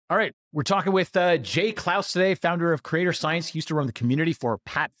All right. We're talking with Jay Clouse today, founder of Creator Science. He used to run the community for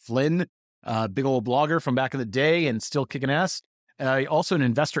Pat Flynn, big old blogger from back in the day and still kicking ass. Also an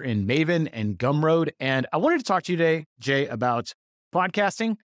investor in Maven and Gumroad. And I wanted to talk to you today, Jay, about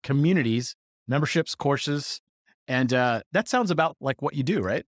podcasting, communities, memberships, courses. And that sounds about like what you do,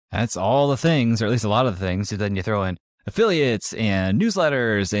 right? That's all the things, or at least a lot of the things. Then you throw in affiliates and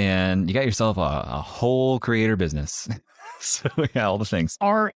newsletters, and you got yourself a whole creator business. So yeah, all the things.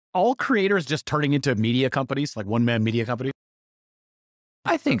 Are all creators just turning into media companies, like one-man media companies?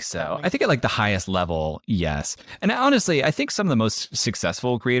 I think so. I think at like the highest level, yes. And honestly, I think some of the most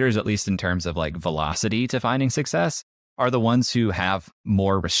successful creators, at least in terms of like velocity to finding success, are the ones who have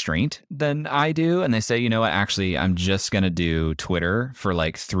more restraint than I do. And they say, you know what, actually, I'm just going to do Twitter for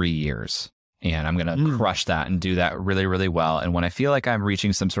like 3 years. And I'm going to crush that and do that really, really well. And when I feel like I'm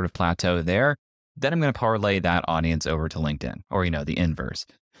reaching some sort of plateau there, then I'm going to parlay that audience over to LinkedIn, or, you know, the inverse.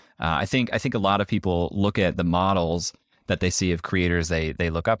 I think a lot of people look at the models that they see of creators they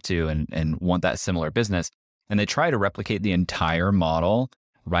look up to and want that similar business, and they try to replicate the entire model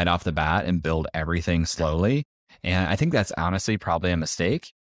right off the bat and build everything slowly. And I think that's honestly probably a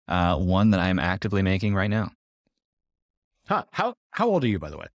mistake, one that I'm actively making right now. Huh. How old are you,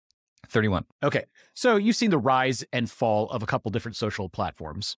 by the way? 31. Okay. So you've seen the rise and fall of a couple different social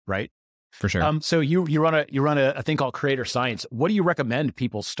platforms, right? For sure. So you run a thing called Creator Science. What do you recommend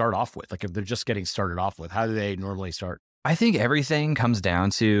people start off with? Like if they're just getting started off with, how do they normally start? I think everything comes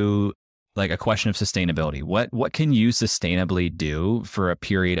down to like a question of sustainability. What can you sustainably do for a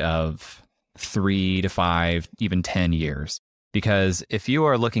period of 3 to 5, even 10 years? Because if you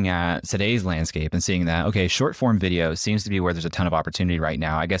are looking at today's landscape and seeing that, okay, short form video seems to be where there's a ton of opportunity right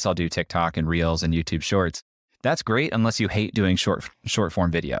now. I guess I'll do TikTok and Reels and YouTube Shorts. That's great unless you hate doing short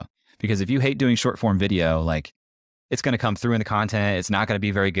form video. Because if you hate doing short form video, like it's going to come through in the content. It's not going to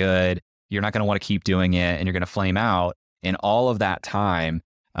be very good. You're not going to want to keep doing it, and you're going to flame out. And all of that time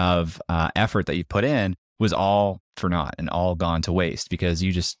of effort that you put in was all for naught and all gone to waste because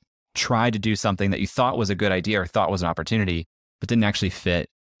you just tried to do something that you thought was a good idea or thought was an opportunity, but didn't actually fit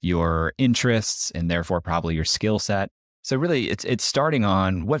your interests and therefore probably your skill set. So really, it's starting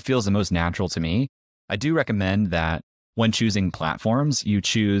on what feels the most natural to me. I do recommend that when choosing platforms, you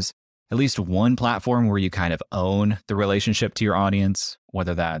choose at least one platform where you kind of own the relationship to your audience,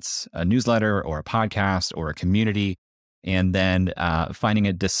 whether that's a newsletter or a podcast or a community, and then finding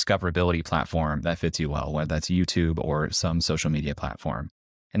a discoverability platform that fits you well, whether that's YouTube or some social media platform.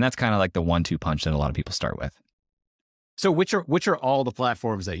 And that's kind of like the 1-2 punch that a lot of people start with. So which are all the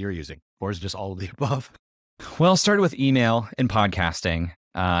platforms that you're using, or is it just all of the above? Well, started with email and podcasting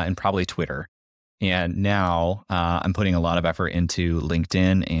and probably Twitter. And now I'm putting a lot of effort into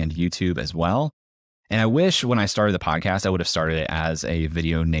LinkedIn and YouTube as well. And I wish when I started the podcast, I would have started it as a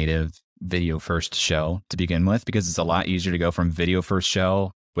video native, video first show to begin with, because it's a lot easier to go from video first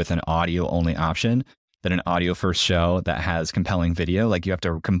show with an audio only option than an audio first show that has compelling video. Like you have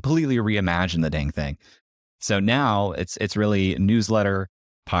to completely reimagine the dang thing. So now it's really newsletter,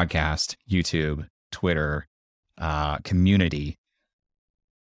 podcast, YouTube, Twitter, community.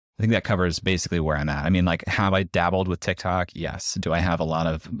 I think that covers basically where I'm at. I mean, like, have I dabbled with TikTok? Yes. Do I have a lot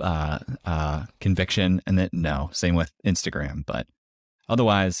of conviction in it? No. Same with Instagram. But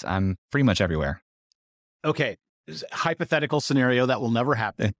otherwise, I'm pretty much everywhere. Okay. Hypothetical scenario that will never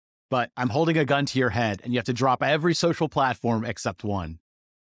happen. But I'm holding a gun to your head and you have to drop every social platform except one.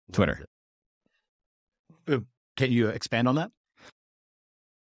 Twitter. Can you expand on that?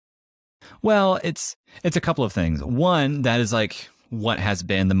 Well, it's a couple of things. One, that is like what has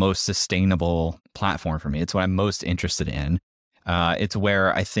been the most sustainable platform for me. It's what I'm most interested in. It's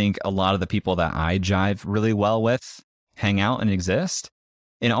where I think a lot of the people that I jive really well with hang out and exist.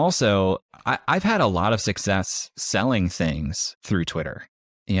 And also, I've had a lot of success selling things through Twitter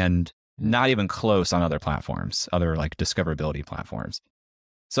and not even close on other platforms, other like discoverability platforms.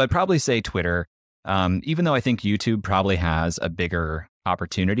 So I'd probably say Twitter, even though I think YouTube probably has a bigger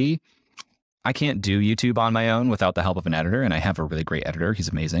opportunity. I can't do YouTube on my own without the help of an editor, and I have a really great editor. He's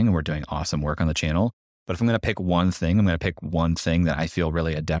amazing, and we're doing awesome work on the channel. But if I'm going to pick one thing, I'm going to pick one thing that I feel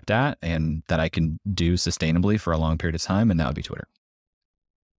really adept at and that I can do sustainably for a long period of time, and that would be Twitter.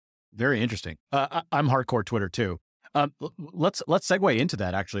 Very interesting. I'm hardcore Twitter too. Let's segue into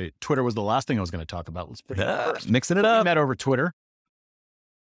that. Actually, Twitter was the last thing I was going to talk about. Let's mixing it up. We met over Twitter.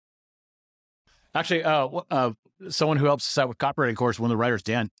 Actually, someone who helps us out with copywriting course, one of the writers,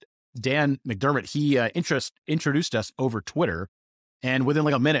 Dan McDermott, he introduced us over Twitter, and within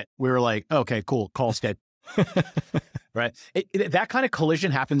like a minute, we were like, okay, cool, call scheduled. Right. That kind of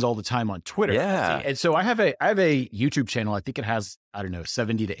collision happens all the time on Twitter. Yeah. And so I have a YouTube channel. I think it has, I don't know,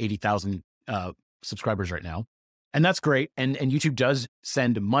 70 to 80,000 subscribers right now. And that's great. And YouTube does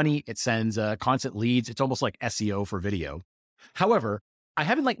send money. It sends constant leads. It's almost like SEO for video. However, I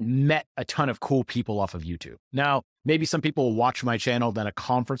haven't like met a ton of cool people off of YouTube. Now, maybe some people will watch my channel, then a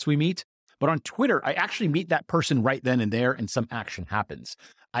conference we meet. But on Twitter, I actually meet that person right then and there, and some action happens.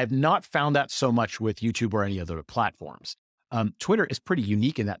 I've not found that so much with YouTube or any other platforms. Twitter is pretty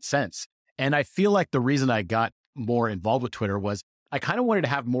unique in that sense. And I feel like the reason I got more involved with Twitter was I kind of wanted to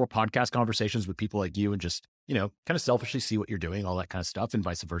have more podcast conversations with people like you and just, kind of selfishly see what you're doing, all that kind of stuff, and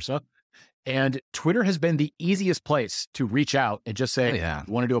vice versa. And Twitter has been the easiest place to reach out and just say,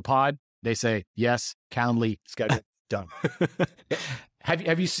 you want to do a pod? They say, yes, Calendly, schedule, done.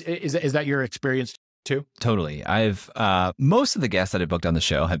 Have you, is that your experience too? Totally. I've, most of the guests that I booked on the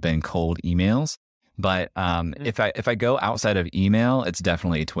show have been cold emails, but, if I go outside of email, it's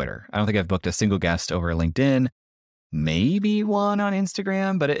definitely Twitter. I don't think I've booked a single guest over LinkedIn, maybe one on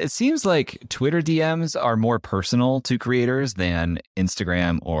Instagram, but it seems like Twitter DMs are more personal to creators than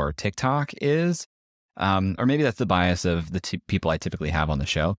Instagram or TikTok is. Or maybe that's the bias of the people I typically have on the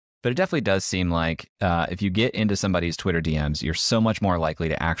show. But it definitely does seem like if you get into somebody's Twitter DMs, you're so much more likely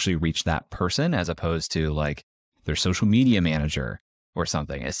to actually reach that person as opposed to like their social media manager or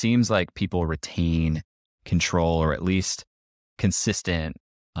something. It seems like people retain control or at least consistent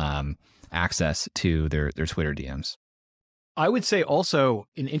access to their Twitter DMs. I would say also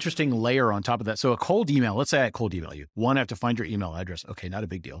an interesting layer on top of that. So a cold email, let's say I cold email you. One, I have to find your email address. Okay, not a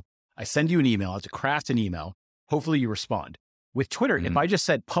big deal. I send you an email. I have to craft an email. Hopefully you respond. With Twitter, if I just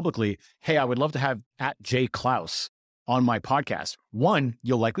said publicly, hey, I would love to have @JKlaus on my podcast, one,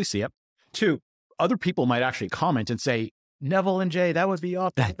 you'll likely see it. Two, other people might actually comment and say, Neville and Jay, that would be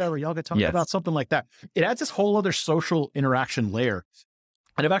awesome. Whatever, y'all could talk about something like that. It adds this whole other social interaction layer.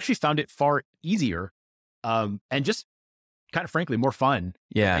 And I've actually found it far easier and just kind of frankly more fun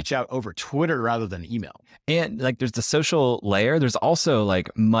to reach out over Twitter rather than email. And like there's the social layer. There's also like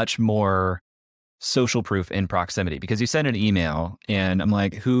much more social proof in proximity because you send an email and I'm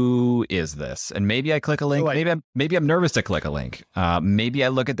like, who is this? And maybe I click a link. Maybe I'm nervous to click a link. Maybe I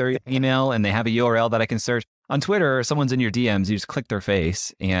look at their email and they have a URL that I can search. On Twitter, someone's in your DMs, you just click their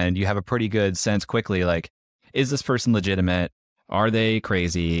face and you have a pretty good sense quickly, like, is this person legitimate? Are they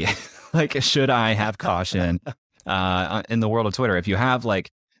crazy? Like, should I have caution? In the world of Twitter, if you have like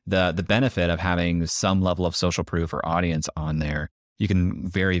the benefit of having some level of social proof or audience on there, you can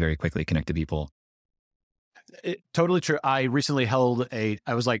very, very quickly connect to people. Totally true. I recently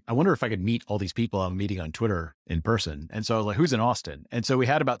I was like, I wonder if I could meet all these people I'm meeting on Twitter in person. And so I was like, who's in Austin? And so we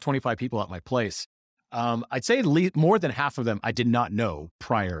had about 25 people at my place. I'd say more than half of them I did not know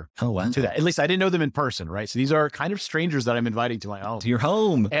prior to that. At least I didn't know them in person, right? So these are kind of strangers that I'm inviting to my home. To your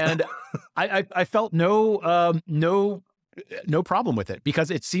home. And I felt no problem with it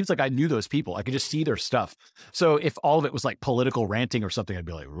because it seems like I knew those people. I could just see their stuff. So if all of it was like political ranting or something, I'd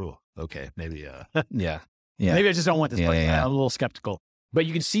be like, ooh, okay, maybe maybe I just don't want this person. I'm a little skeptical. But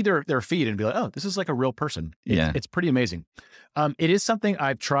you can see their feed and be like, oh, this is like a real person. It's pretty amazing. It is something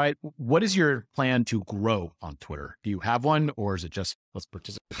I've tried. What is your plan to grow on Twitter? Do you have one, or is it just let's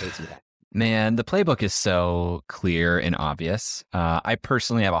participate in that? Man, the playbook is so clear and obvious. I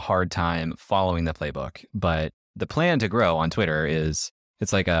personally have a hard time following the playbook, but the plan to grow on Twitter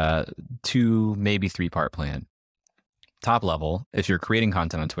it's like a 2, maybe 3-part plan. Top level, if you're creating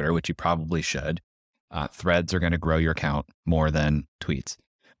content on Twitter, which you probably should, threads are going to grow your account more than tweets.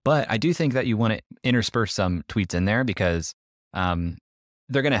 But I do think that you want to intersperse some tweets in there because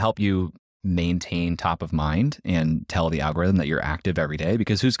they're going to help you maintain top of mind and tell the algorithm that you're active every day,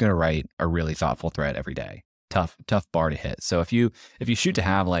 because who's going to write a really thoughtful thread every day? Tough bar to hit. So if you shoot to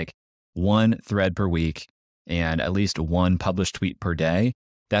have like 1 thread per week and at least 1 published tweet per day,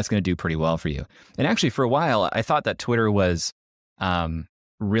 that's going to do pretty well for you. And actually for a while, I thought that Twitter was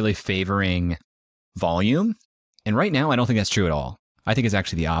really favoring volume. And right now, I don't think that's true at all. I think it's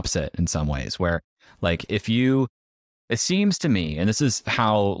actually the opposite in some ways, where like it seems to me, and this is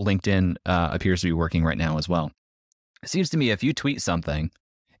how LinkedIn appears to be working right now as well. It seems to me if you tweet something,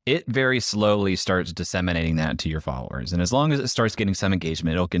 it very slowly starts disseminating that to your followers. And as long as it starts getting some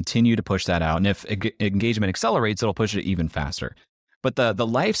engagement, it'll continue to push that out. And if engagement accelerates, it'll push it even faster. But the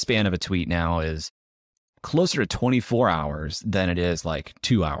lifespan of a tweet now is closer to 24 hours than it is like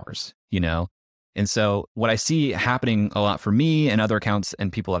 2 hours, And so what I see happening a lot for me and other accounts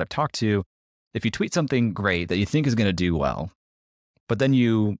and people that I've talked to, if you tweet something great that you think is going to do well, but then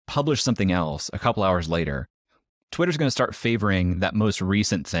you publish something else a couple hours later, Twitter's going to start favoring that most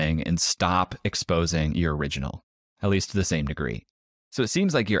recent thing and stop exposing your original. at least to the same degree. So it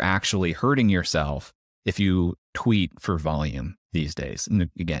seems like you're actually hurting yourself if you tweet for volume these days. And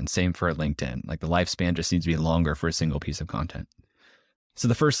again, same for LinkedIn. Like the lifespan just seems to be longer for a single piece of content. So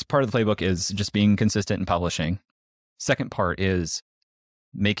the first part of the playbook is just being consistent in publishing. Second part is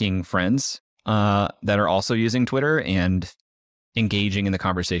making friends that are also using Twitter and engaging in the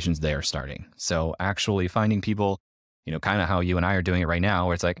conversations they are starting. So actually finding people, kind of how you and I are doing it right now,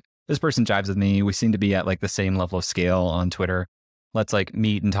 where it's like, this person jives with me. We seem to be at like the same level of scale on Twitter. Let's like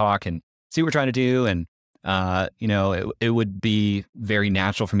meet and talk and see what we're trying to do. And, it would be very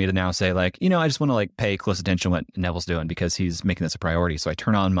natural for me to now say like, I just want to like pay close attention to what Neville's doing because he's making this a priority. So I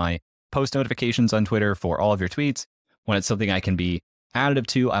turn on my post notifications on Twitter for all of your tweets. When it's something I can be additive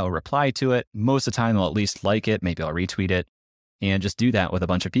to, I will reply to it. Most of the time, I'll at least like it. Maybe I'll retweet it and just do that with a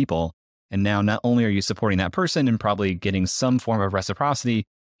bunch of people. And now not only are you supporting that person and probably getting some form of reciprocity,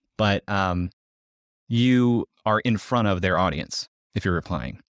 but you are in front of their audience if you're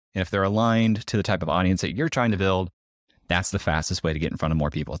replying. And if they're aligned to the type of audience that you're trying to build, that's the fastest way to get in front of more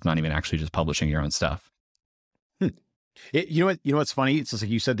people. It's not even actually just publishing your own stuff. You know what's funny? It's just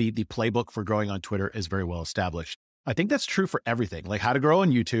like you said, the playbook for growing on Twitter is very well established. I think that's true for everything, like how to grow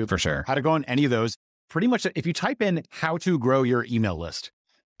on YouTube, For sure. how to grow on any of those. Pretty much, if you type in how to grow your email list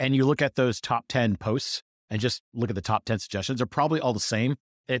and you look at those top 10 posts and just look at the top 10 suggestions, they're probably all the same.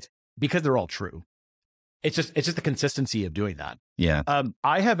 It's because they're all true. It's just the consistency of doing that. Yeah.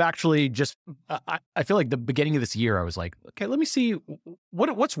 I have actually just, I feel like the beginning of this year, I was like, okay, let me see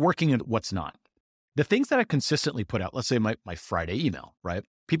what's working and what's not. The things that I consistently put out, let's say my Friday email, right?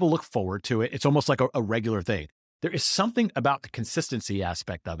 People look forward to it. It's almost like a regular thing. There is something about the consistency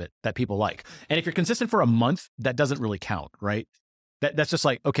aspect of it that people like. And if you're consistent for a month, that doesn't really count, right? That's just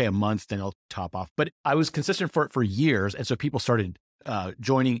like, okay, a month, then I'll top off. But I was consistent for years. And so people started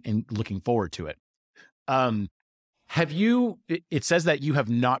joining and looking forward to it. It says that you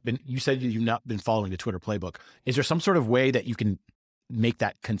said you've not been following the Twitter playbook. Is there some sort of way that you can make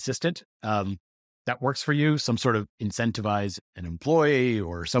that consistent? That works for you? Some sort of incentivize an employee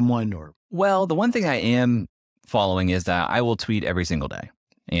or someone or? Well, the one thing I am following is that I will tweet every single day.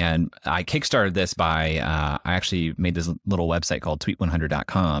 And I kickstarted this by, I actually made this little website called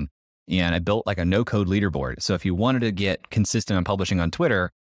tweet100.com. And I built like a no-code leaderboard. So if you wanted to get consistent on publishing on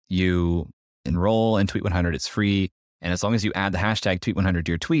Twitter, you enroll in Tweet100. It's free. And as long as you add the hashtag Tweet100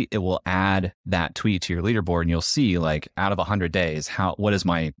 to your tweet, it will add that tweet to your leaderboard. And you'll see like out of 100 days, what is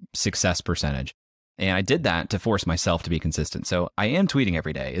my success percentage? And I did that to force myself to be consistent. So I am tweeting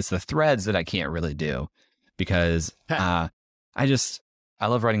every day. It's the threads that I can't really do because I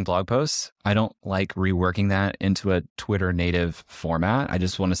love writing blog posts. I don't like reworking that into a Twitter native format. I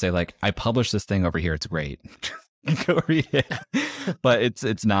just want to say like, I published this thing over here. It's great. Go read it. But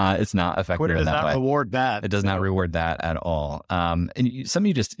it's not effective Twitter in does that not way. reward that. It does not reward that at all. And some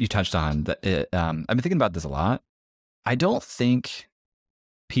of you touched on that. I've been thinking about this a lot. I don't think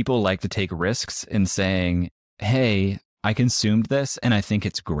people like to take risks in saying, hey, I consumed this and I think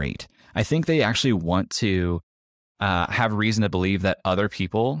it's great. I think they actually want to have reason to believe that other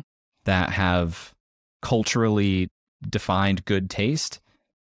people that have culturally defined good taste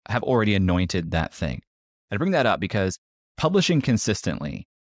have already anointed that thing. I bring that up because publishing consistently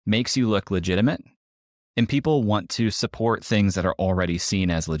makes you look legitimate, and people want to support things that are already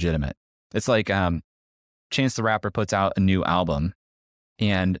seen as legitimate. It's like Chance the Rapper puts out a new album,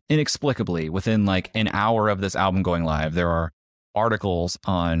 and inexplicably, within like an hour of this album going live, there are articles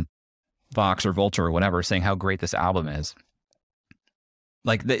on Vox or Vulture or whatever saying how great this album is.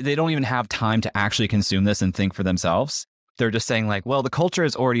 Like they don't even have time to actually consume this and think for themselves. They're just saying like, well, the culture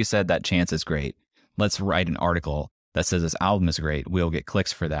has already said that Chance is great. Let's write an article that says this album is great. We'll get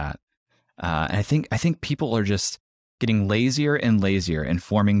clicks for that. And I think people are just getting lazier and lazier in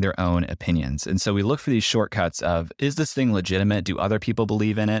forming their own opinions. And so we look for these shortcuts of, is this thing legitimate? Do other people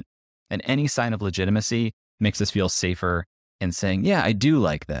believe in it? And any sign of legitimacy makes us feel safer in saying, yeah, I do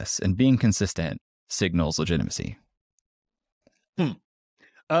like this. And being consistent signals legitimacy.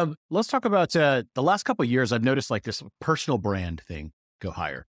 Let's talk about the last couple of years. I've noticed like this personal brand thing go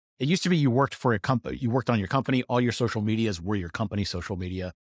higher. It used to be you worked for a company, you worked on your company, all your social medias were your company's social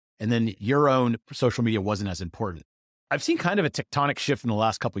media, and then your own social media wasn't as important. I've seen kind of a tectonic shift in the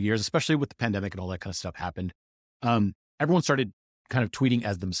last couple of years, especially with the pandemic and all that kind of stuff happened. Everyone started kind of tweeting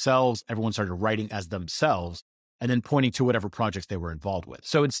as themselves. Everyone started writing as themselves and then pointing to whatever projects they were involved with.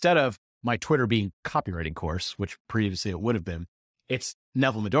 So instead of my Twitter being copywriting course, which previously it would have been, it's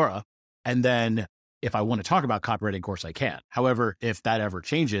Neville Medhora. And then if I want to talk about copywriting course, I can. However, if that ever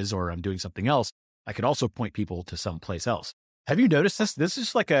changes or I'm doing something else, I could also point people to someplace else. Have you noticed this? This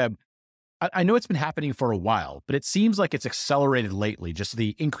is like I know it's been happening for a while, but it seems like it's accelerated lately, just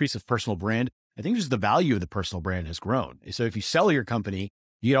the increase of personal brand. I think just the value of the personal brand has grown. So if you sell your company,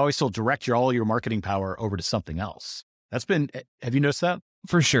 you always still direct all your marketing power over to something else. Have you noticed that?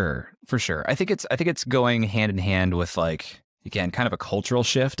 For sure. I think it's going hand in hand with, like, again, kind of a cultural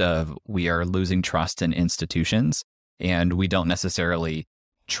shift of we are losing trust in institutions, and we don't necessarily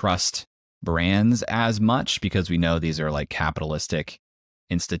trust brands as much because we know these are like capitalistic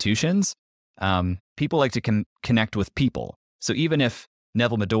institutions. People like to connect with people. So even if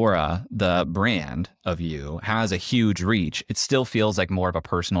Neville Medora, the brand of you, has a huge reach, it still feels like more of a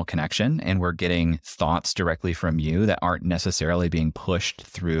personal connection, and we're getting thoughts directly from you that aren't necessarily being pushed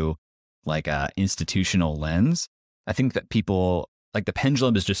through like a institutional lens. I think that people, like, the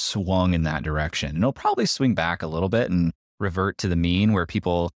pendulum has just swung in that direction, and it'll probably swing back a little bit and revert to the mean, where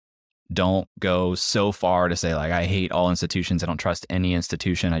people don't go so far to say, like, I hate all institutions, I don't trust any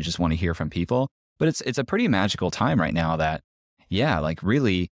institution, I just want to hear from people. But it's a pretty magical time right now that, yeah, like,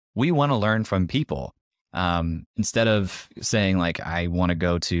 really, we want to learn from people. Instead of saying, like, I want to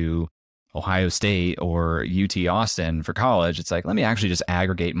go to Ohio State or UT Austin for college, it's like, let me actually just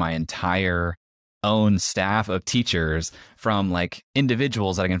aggregate my entire own staff of teachers from, like,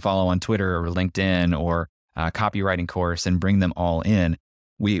 individuals that I can follow on Twitter or LinkedIn or a copywriting course and bring them all in.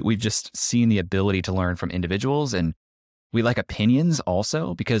 We've just seen the ability to learn from individuals, and we like opinions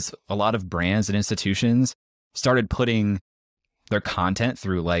also, because a lot of brands and institutions started putting their content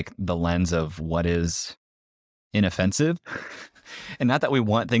through, like, the lens of what is inoffensive. And not that we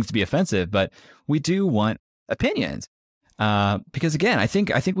want things to be offensive, but we do want opinions. Because again, I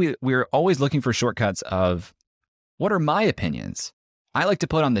think we're always looking for shortcuts of, what are my opinions? I like to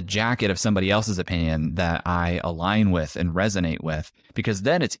put on the jacket of somebody else's opinion that I align with and resonate with, because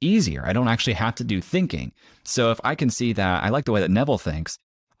then it's easier. I don't actually have to do thinking. So if I can see that I like the way that Neville thinks,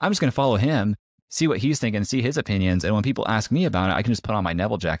 I'm just going to follow him, see what he's thinking, see his opinions. And when people ask me about it, I can just put on my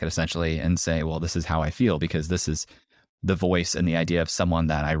Neville jacket essentially and say, well, this is how I feel, because this is the voice and the idea of someone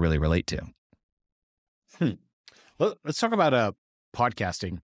that I really relate to. Well, let's talk about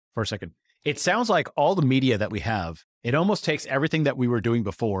podcasting for a second. It sounds like all the media that we have, it almost takes everything that we were doing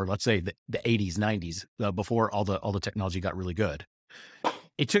before, let's say the 80s, 90s, before all the technology got really good.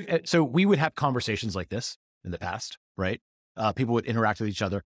 So we would have conversations like this in the past, right? People would interact with each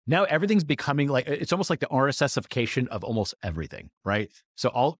other. Now everything's becoming like, it's almost like the RSSification of almost everything, right?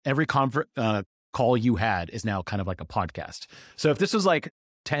 So every call you had is now kind of like a podcast. So if this was like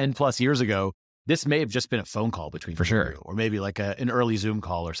 10 plus years ago, this may have just been a phone call between for sure, or maybe like an early Zoom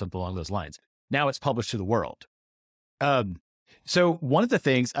call or something along those lines. Now it's published to the world. So one of the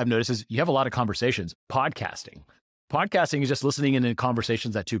things I've noticed is you have a lot of conversations. Podcasting is just listening in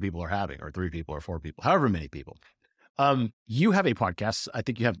conversations that two people are having, or three people, or four people, however many people. You have a podcast. I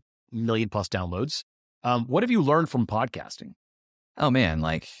think you have 1 million plus downloads. What have you learned from podcasting? Oh man,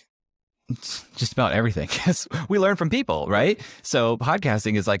 like, just about everything. We learn from people, right? So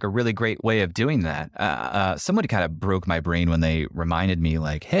podcasting is like a really great way of doing that. Somebody kind of broke my brain when they reminded me,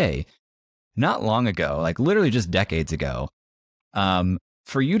 like, hey, not long ago, like literally just decades ago,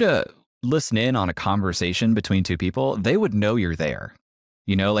 for you to listen in on a conversation between two people, they would know you're there.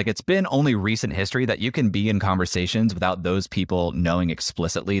 You know, like, it's been only recent history that you can be in conversations without those people knowing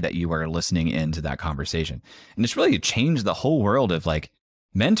explicitly that you are listening into that conversation. And it's really changed the whole world of, like,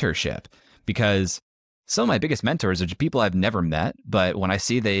 mentorship, because some of my biggest mentors are just people I've never met, but when I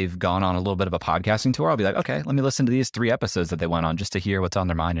see they've gone on a little bit of a podcasting tour, I'll be like, okay, let me listen to these 3 episodes that they went on just to hear what's on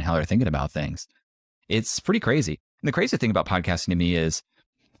their mind and how they're thinking about things. It's pretty crazy. And the crazy thing about podcasting to me is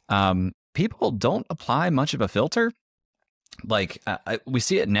people don't apply much of a filter. Like, we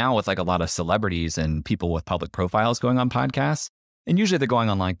see it now with, like, a lot of celebrities and people with public profiles going on podcasts. And usually they're going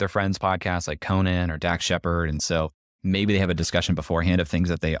on, like, their friends' podcasts, like Conan or Dax Shepard. And so maybe they have a discussion beforehand of things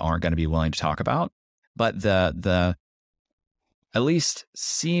that they aren't going to be willing to talk about. But the at least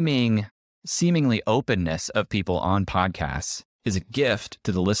seemingly openness of people on podcasts is a gift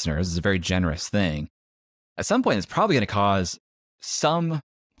to the listeners. It's a very generous thing. At some point, it's probably going to cause some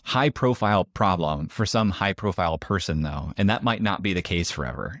high-profile problem for some high-profile person, though. And that might not be the case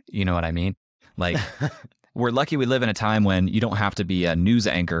forever. You know what I mean? Like, we're lucky we live in a time when you don't have to be a news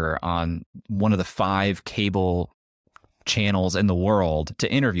anchor on one of the 5 cable channels in the world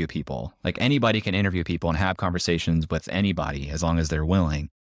to interview people. Like, anybody can interview people and have conversations with anybody as long as they're willing.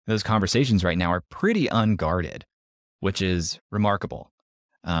 Those conversations right now are pretty unguarded, which is remarkable.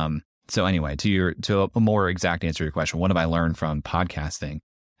 So anyway, to a more exact answer to your question, what have I learned from podcasting?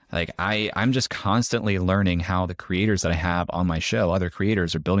 Like, I'm just constantly learning how the creators that I have on my show, other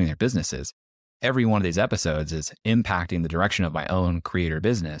creators, are building their businesses. Every one of these episodes is impacting the direction of my own creator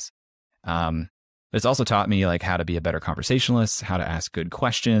business. It's also taught me like how to be a better conversationalist, how to ask good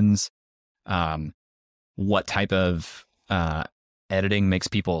questions, what type of editing makes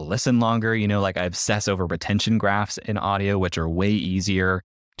people listen longer. Like I obsess over retention graphs in audio, which are way easier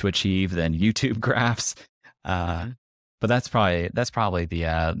to achieve than YouTube graphs. But that's probably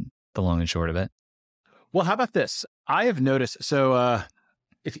the long and short of it. Well, how about this? I have noticed. So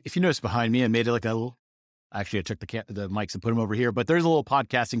if you notice behind me, I made it like a little. Actually, I took the mics and put them over here. But there's a little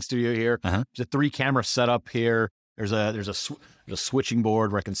podcasting studio here. There's a 3-camera setup here. There's a switching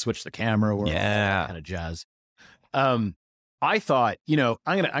board where I can switch the camera. Kind of jazz. I thought, I'm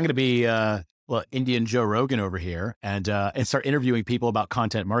gonna be Indian Joe Rogan over here and start interviewing people about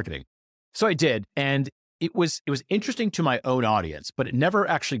content marketing. So I did, and it was interesting to my own audience, but it never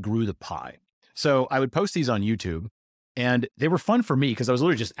actually grew the pie. So I would post these on YouTube, and they were fun for me because I was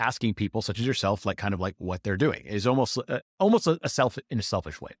literally just asking people, such as yourself, like kind of like what they're doing. It's almost in a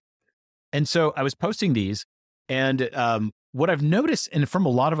selfish way. And so I was posting these, and what I've noticed, and from a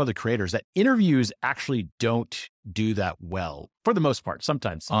lot of other creators, that interviews actually don't do that well for the most part.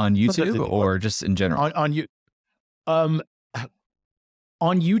 Sometimes on YouTube or just in general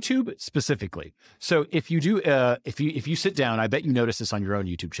on YouTube specifically. So if you do, if you sit down, I bet you notice this on your own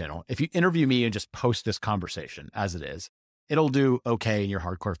YouTube channel. If you interview me and just post this conversation as it is, it'll do okay, and your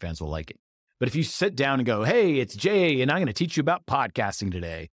hardcore fans will like it. But if you sit down and go, "Hey, it's Jay, and I'm going to teach you about podcasting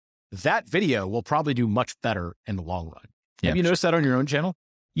today," that video will probably do much better in the long run. Have you noticed that on your own channel?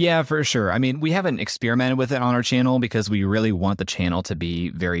 Yeah, for sure. I mean, we haven't experimented with it on our channel because we really want the channel to be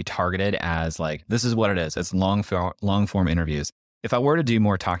very targeted as like, this is what it is. It's long form interviews. If I were to do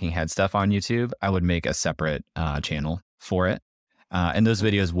more talking head stuff on YouTube, I would make a separate channel for it. And those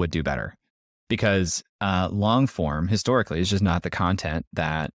videos would do better because long form historically is just not the content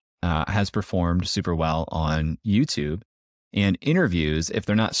that has performed super well on YouTube. And interviews, if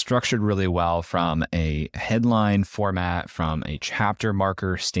they're not structured really well from a headline format, from a chapter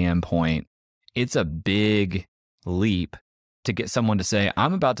marker standpoint, it's a big leap to get someone to say,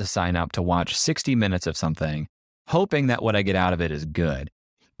 I'm about to sign up to watch 60 minutes of something, hoping that what I get out of it is good.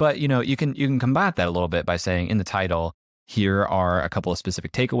 But you can combat that a little bit by saying in the title, here are a couple of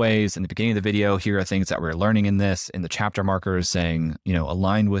specific takeaways. In the beginning of the video, here are things that we're learning in this. In the chapter markers saying,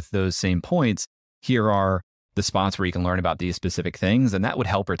 aligned with those same points, here are the spots where you can learn about these specific things, and that would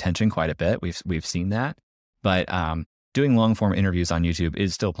help retention quite a bit. We've seen that, but doing long form interviews on YouTube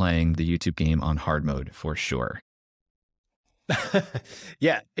is still playing the YouTube game on hard mode for sure.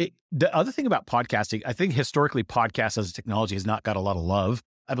 Yeah. The other thing about podcasting, I think historically podcasts as a technology has not got a lot of love.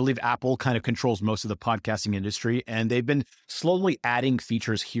 I believe Apple kind of controls most of the podcasting industry, and they've been slowly adding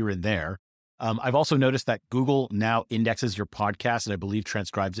features here and there. I've also noticed that Google now indexes your podcast and I believe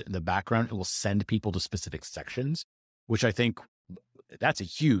transcribes it in the background. It will send people to specific sections, which I think that's a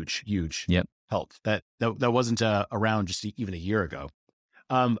huge help. That wasn't around just even a year ago.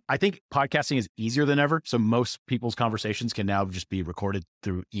 I think podcasting is easier than ever. So most people's conversations can now just be recorded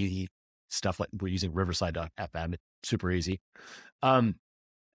through easy stuff like we're using Riverside.fm. It's super easy. I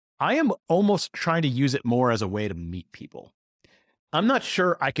am almost trying to use it more as a way to meet people. I'm not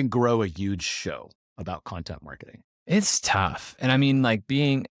sure I can grow a huge show about content marketing. It's tough. And I mean, like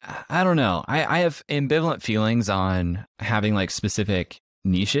I don't know. I have ambivalent feelings on having like specific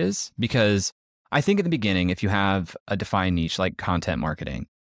niches because I think in the beginning, if you have a defined niche like content marketing,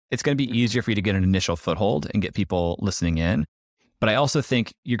 it's going to be easier for you to get an initial foothold and get people listening in. But I also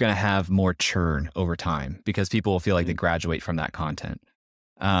think you're going to have more churn over time because people will feel like they graduate from that content.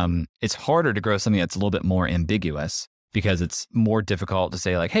 It's harder to grow something that's a little bit more ambiguous because it's more difficult to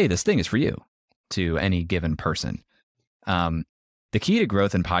say like, hey, this thing is for you to any given person. The key to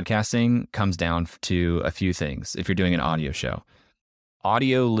growth in podcasting comes down to a few things. If you're doing an audio show,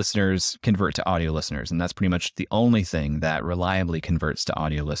 audio listeners convert to audio listeners, and that's pretty much the only thing that reliably converts to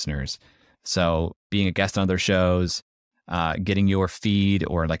audio listeners. So being a guest on other shows, getting your feed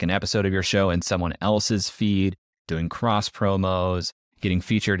or like an episode of your show in someone else's feed, doing cross promos, getting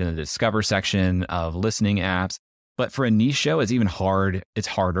featured in the Discover section of listening apps. But for a niche show, it's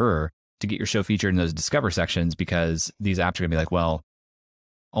harder to get your show featured in those Discover sections because these apps are going to be like, well,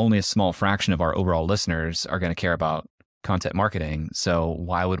 only a small fraction of our overall listeners are going to care about content marketing. So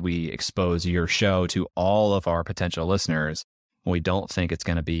why would we expose your show to all of our potential listeners when we don't think it's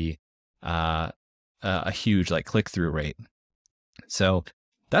going to be a huge like click-through rate? So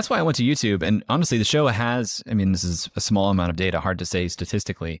that's why I went to YouTube. And honestly, the show has, this is a small amount of data, hard to say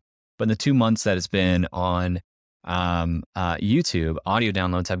statistically, but in the 2 months that it's been on YouTube, audio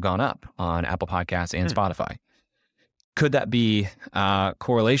downloads have gone up on Apple Podcasts and Spotify. Could that be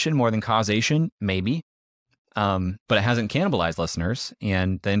correlation more than causation? Maybe. but it hasn't cannibalized listeners.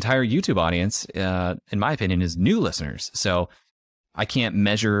 And the entire YouTube audience, in my opinion, is new listeners. So I can't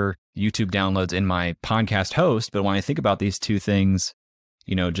measure YouTube downloads in my podcast host, but when I think about these two things,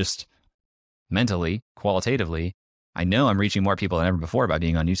 just mentally, qualitatively, I know I'm reaching more people than ever before by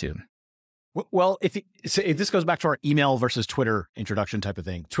being on YouTube. Well, if this goes back to our email versus Twitter introduction type of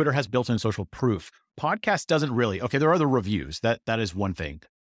thing, Twitter has built-in social proof. Podcast doesn't really. Okay, there are the reviews. That is one thing,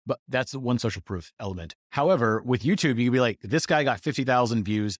 but that's the one social proof element. However, with YouTube, you can be like, this guy got 50,000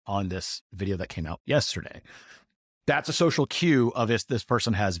 views on this video that came out yesterday. That's a social cue of if this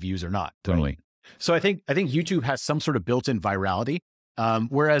person has views or not. Totally. Right? So I think YouTube has some sort of built-in virality,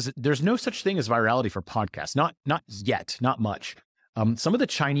 whereas there's no such thing as virality for podcasts. Not yet, not much. Some of the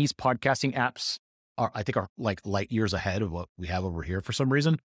Chinese podcasting apps I think are like light years ahead of what we have over here for some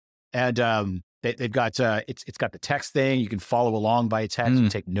reason. And they've got it's got the text thing. You can follow along by text, and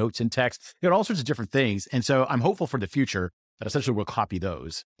take notes in text. You got all sorts of different things. And so I'm hopeful for the future that essentially we'll copy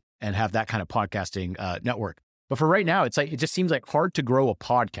those and have that kind of podcasting network. But for right now, it just seems like hard to grow a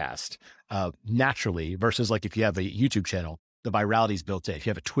podcast naturally versus like if you have a YouTube channel, the virality is built in. If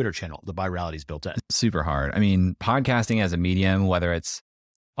you have a Twitter channel, the virality is built in. Super hard. I mean, podcasting as a medium, whether it's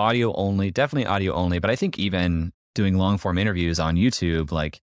audio only, definitely audio only, but I think even doing long form interviews on YouTube,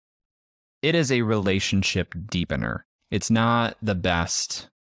 like it is a relationship deepener. It's not the best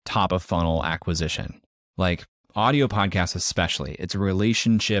top of funnel acquisition. Like audio podcasts, especially, it's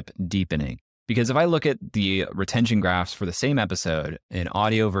relationship deepening. Because if I look at the retention graphs for the same episode in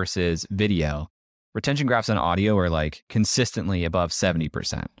audio versus video, retention graphs on audio are like consistently above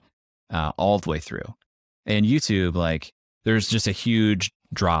 70% all the way through. And YouTube, like there's just a huge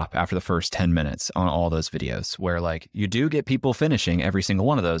drop after the first 10 minutes on all those videos where like you do get people finishing every single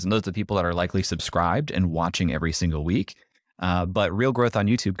one of those. And those are the people that are likely subscribed and watching every single week. But real growth on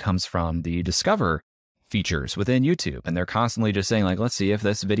YouTube comes from the discover features within YouTube. And they're constantly just saying like, let's see if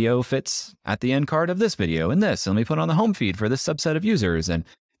this video fits at the end card of this video and this, and let me put it on the home feed for this subset of users. And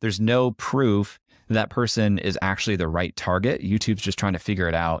there's no proof that person is actually the right target. YouTube's just trying to figure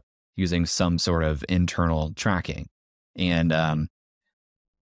it out using some sort of internal tracking. And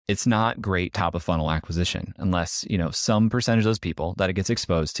it's not great top of funnel acquisition unless, some percentage of those people that it gets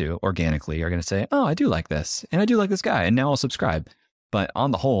exposed to organically are going to say, oh, I do like this and I do like this guy and now I'll subscribe. But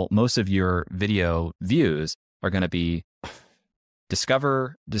on the whole, most of your video views are going to be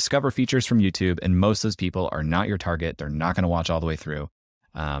discover features from YouTube. And most of those people are not your target. They're not going to watch all the way through.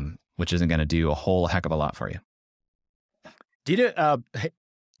 Which isn't going to do a whole heck of a lot for you.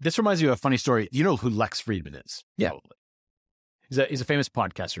 This reminds me of a funny story. You know who Lex Fridman is? Yeah. Probably. He's a famous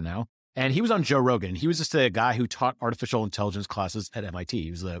podcaster now. And he was on Joe Rogan. He was just a guy who taught artificial intelligence classes at MIT.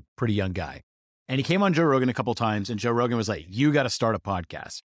 He was a pretty young guy. And he came on Joe Rogan a couple of times. And Joe Rogan was like, you got to start a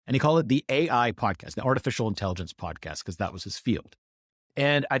podcast. And he called it the AI podcast, the artificial intelligence podcast, because that was his field.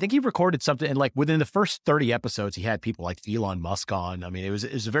 And I think he recorded something, and like within the first 30 episodes, he had people like Elon Musk on. I mean, it was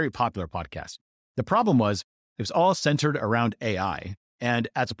a very popular podcast. The problem was it was all centered around AI. And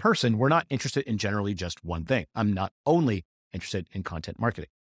as a person, we're not interested in generally just one thing. I'm not only interested in content marketing.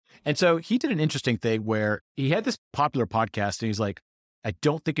 And so he did an interesting thing where he had this popular podcast and he's like, I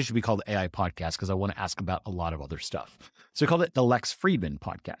don't think it should be called the AI podcast because I want to ask about a lot of other stuff. So he called it the Lex Fridman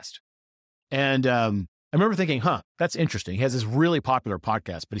podcast. And I remember thinking, that's interesting. He has this really popular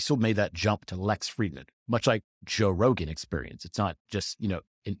podcast, but he still made that jump to Lex Fridman, much like Joe Rogan experience. It's not just, a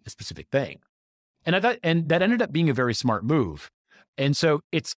specific thing. And I thought, and that ended up being a very smart move. And so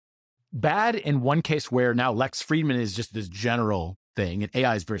it's bad in one case where now Lex Fridman is just this general thing and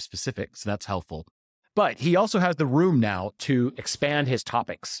AI is very specific. So that's helpful. But he also has the room now to expand his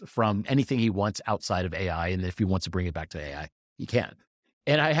topics from anything he wants outside of AI. And if he wants to bring it back to AI, he can.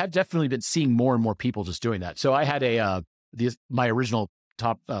 And I have definitely been seeing more and more people just doing that. So I had my original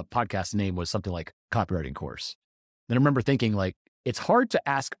top podcast name was something like Copywriting Course. Then I remember thinking like, it's hard to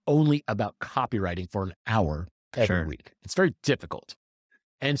ask only about copywriting for an hour every week. It's very difficult.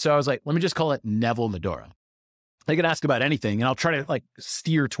 And so I was like, let me just call it Neville Medhora. I can ask about anything and I'll try to like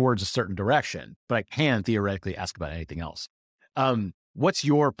steer towards a certain direction, but I can theoretically ask about anything else. What's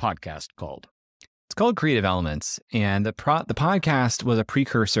your podcast called? It's called Creative Elements. And the podcast was a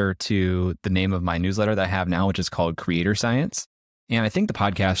precursor to the name of my newsletter that I have now, which is called Creator Science. And I think the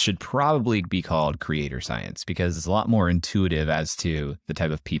podcast should probably be called Creator Science because it's a lot more intuitive as to the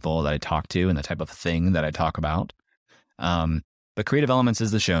type of people that I talk to and the type of thing that I talk about. But Creative Elements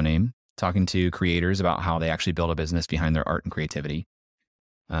is the show name, talking to creators about how they actually build a business behind their art and creativity.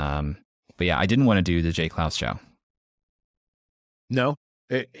 But yeah, I didn't want to do the Jay Clouse show. No?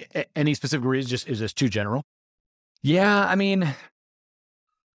 Any specific reason? Is this too general? Yeah, I mean,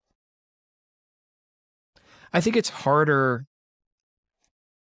 I think it's harder.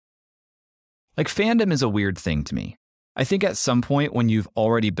 Like fandom is a weird thing to me. I think at some point when you've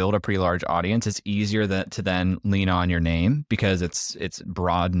already built a pretty large audience, it's easier to then lean on your name because it's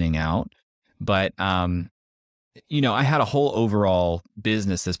broadening out. But I had a whole overall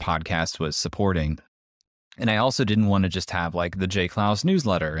business this podcast was supporting. And I also didn't want to just have like the J. Clouse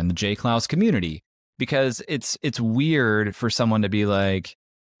newsletter and the J. Clouse community, because it's weird for someone to be like,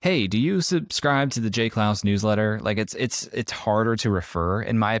 hey, do you subscribe to the J. Clouse newsletter? Like it's harder to refer,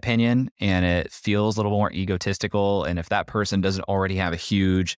 in my opinion, and it feels a little more egotistical. And if that person doesn't already have a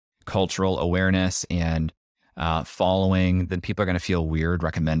huge cultural awareness and following, then people are going to feel weird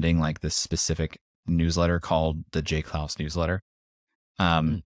recommending like this specific newsletter called the J. Clouse newsletter.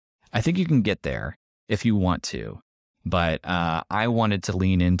 I think you can get there if you want to, but I wanted to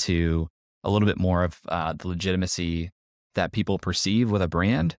lean into a little bit more of the legitimacy that people perceive with a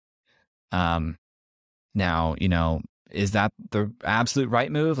brand. Now, is that the absolute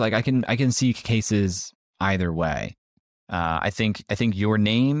right move? Like I can see cases either way. I think your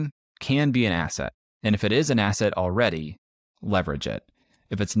name can be an asset. And if it is an asset already, leverage it.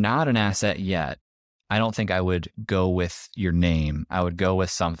 If it's not an asset yet, I don't think I would go with your name. I would go with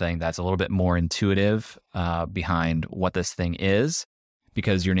something that's a little bit more intuitive behind what this thing is,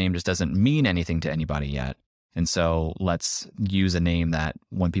 because your name just doesn't mean anything to anybody yet. And so let's use a name that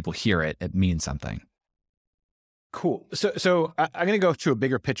when people hear it, it means something. Cool. So I'm going to go to a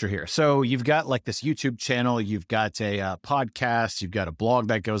bigger picture here. So you've got like this YouTube channel, you've got a podcast, you've got a blog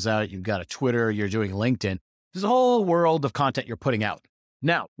that goes out, you've got a Twitter, you're doing LinkedIn. There's a whole world of content you're putting out.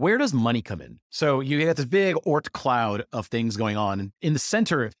 Now, where does money come in? So you get this big Oort cloud of things going on. And in the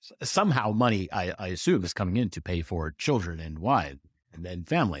center, somehow money, I assume, is coming in to pay for children and wives and then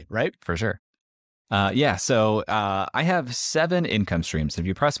family, right? For sure. So I have 7 income streams. If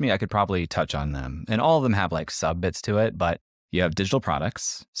you press me, I could probably touch on them. And all of them have like sub bits to it, but you have digital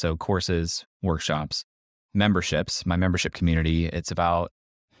products. So courses, workshops, memberships, my membership community. It's about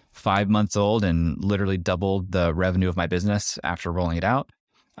 5 months old and literally doubled the revenue of my business after rolling it out.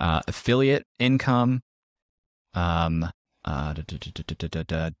 Affiliate income, sponsorships,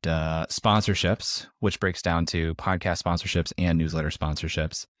 which breaks down to podcast sponsorships and newsletter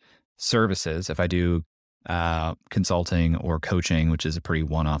sponsorships. Services, if I do consulting or coaching, which is a pretty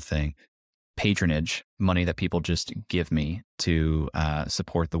one-off thing. Patronage, money that people just give me to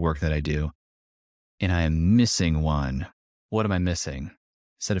support the work that I do. And I am missing one. What am I missing?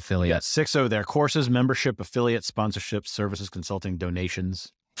 Said affiliate. Yeah, 6 there. Courses, membership, affiliate, sponsorship, services, consulting,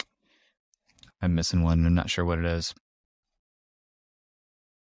 donations. I'm missing one. I'm not sure what it is.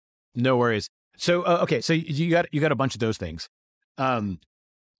 No worries. So, okay. So you got a bunch of those things.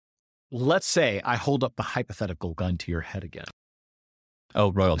 Let's say I hold up the hypothetical gun to your head again.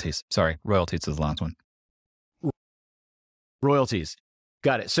 Oh, royalties. Sorry. Royalties is the last one. Royalties.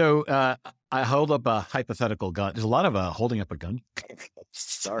 Got it. So I hold up a hypothetical gun. There's a lot of holding up a gun.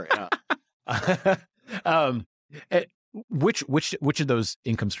 Sorry. Which of those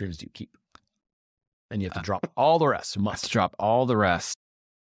income streams do you keep? And you have to drop all the rest. Must drop all the rest.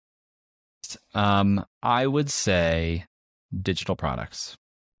 I would say digital products.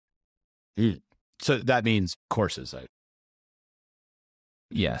 So that means courses.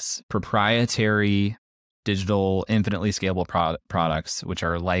 Yes. Proprietary, digital, infinitely scalable products, which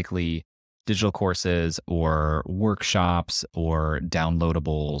are likely digital courses or workshops or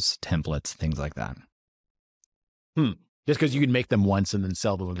downloadables, templates, things like that. Just because you can make them once and then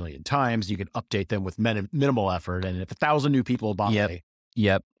sell them a million times, you can update them with minimal effort. And if 1,000 new people buy,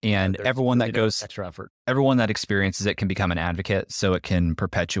 Yep. And everyone that goes extra effort, everyone that experiences it can become an advocate, so it can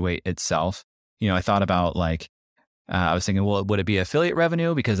perpetuate itself. I thought about like, I was thinking, well, would it be affiliate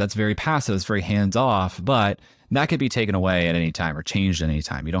revenue? Because that's very passive, it's very hands off, but that could be taken away at any time or changed at any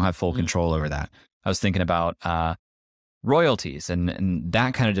time. You don't have full control over that. I was thinking about royalties, and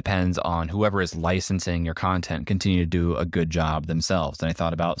that kind of depends on whoever is licensing your content continue to do a good job themselves. And I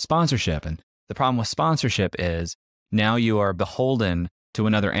thought about sponsorship, and the problem with sponsorship is now you are beholden to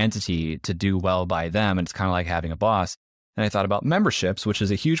another entity to do well by them. And it's kind of like having a boss. And I thought about memberships, which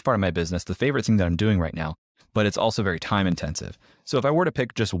is a huge part of my business, the favorite thing that I'm doing right now, but it's also very time intensive. So if I were to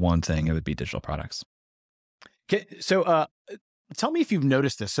pick just one thing, it would be digital products. Okay. So tell me if you've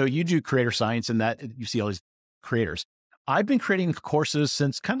noticed this. So you do creator science and that you see all these creators. I've been creating courses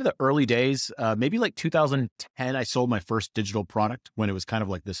since kind of the early days, maybe like 2010. I sold my first digital product when it was kind of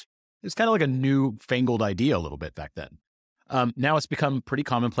like this. It's kind of like a new fangled idea a little bit back then. Now it's become pretty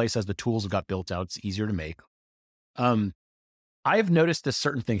commonplace as the tools have got built out. It's easier to make. I've noticed this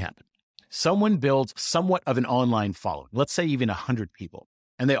certain thing happen. Someone builds somewhat of an online following, let's say even 100 people.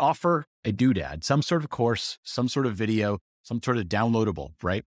 and they offer a doodad, some sort of course, some sort of video, some sort of downloadable,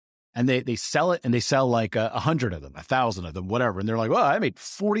 right? And they sell it, and they sell like 100 of them, 1,000 of them, whatever. And they're like, well, I made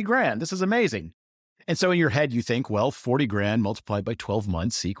 40 grand. This is amazing. And so in your head, you think, well, 40 grand multiplied by 12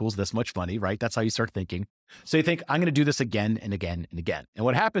 months equals this much money, right? That's how you start thinking. So you think, I'm going to do this again and again and again. And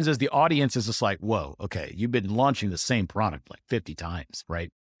what happens is the audience is just like, whoa, okay, you've been launching the same product like 50 times, right?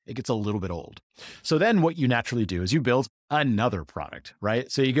 It gets a little bit old. So then what you naturally do is you build another product,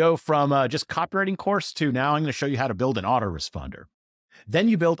 right? So you go from just copywriting course to now I'm going to show you how to build an autoresponder. Then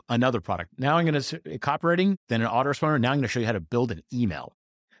you build another product. Now I'm going to copywriting, then an autoresponder. Now I'm going to show you how to build an email.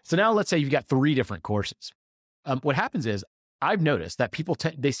 So now let's say you've got 3 different courses. What happens is I've noticed that people,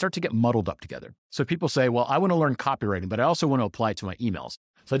 they start to get muddled up together. So people say, well, I want to learn copywriting, but I also want to apply it to my emails.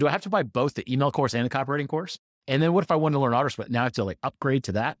 So do I have to buy both the email course and the copywriting course? And then what if I want to learn autoresponder? Now I have to like upgrade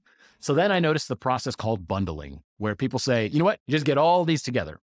to that. So then I noticed the process called bundling, where people say, you know what, you just get all these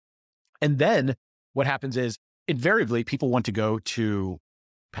together. And then what happens is invariably people want to go to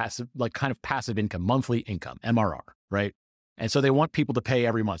passive, like kind of passive income, monthly income, MRR, right? And so they want people to pay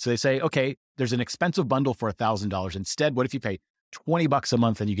every month. So they say, okay, there's an expensive bundle for $1,000. Instead, what if you pay $20 a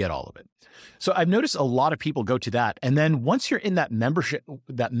month and you get all of it? So I've noticed a lot of people go to that. And then once you're in that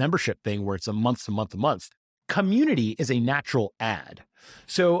membership thing where it's a month to month to month, community is a natural add.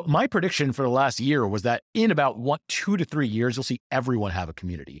 So my prediction for the last year was that in about 2 to 3 years, you'll see everyone have a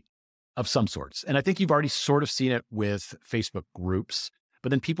community of some sorts. And I think you've already sort of seen it with Facebook groups. But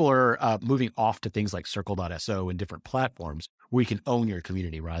then people are moving off to things like Circle.so and different platforms where you can own your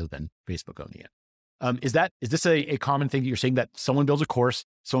community rather than Facebook owning it. Is this a common thing that you're seeing, that someone builds a course,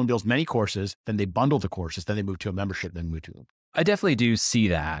 someone builds many courses, then they bundle the courses, then they move to a membership, then move to them? I definitely do see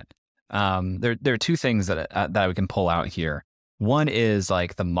that. There are 2 things that we can pull out here. One is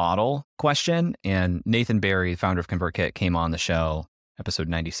like the model question, and Nathan Barry, founder of ConvertKit, came on the show, episode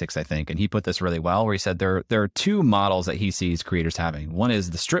 96, I think, and he put this really well, where he said there are 2 models that he sees creators having. One is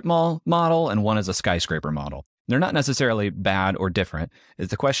the strip mall model, and one is a skyscraper model. They're not necessarily bad or different.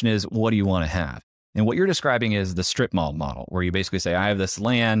 The question is, what do you want to have? And what you're describing is the strip mall model, where you basically say, I have this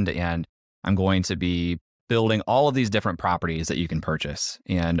land and I'm going to be building all of these different properties that you can purchase.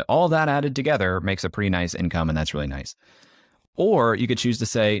 And all of that added together makes a pretty nice income, and that's really nice. Or you could choose to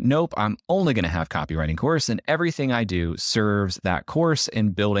say, nope, I'm only going to have copywriting course, and everything I do serves that course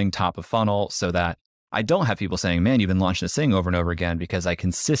in building top of funnel, so that I don't have people saying, man, you've been launching this thing over and over again, because I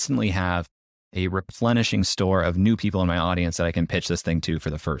consistently have a replenishing store of new people in my audience that I can pitch this thing to for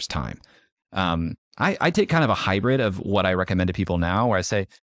the first time. I take kind of a hybrid of what I recommend to people now, where I say,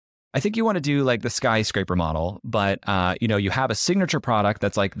 I think you want to do like the skyscraper model, but you have a signature product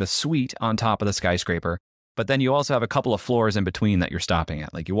that's like the suite on top of the skyscraper. But then you also have a couple of floors in between that you're stopping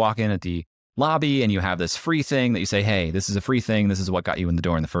at. Like you walk in at the lobby and you have this free thing that you say, hey, this is a free thing. This is what got you in the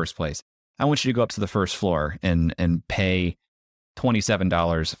door in the first place. I want you to go up to the first floor and pay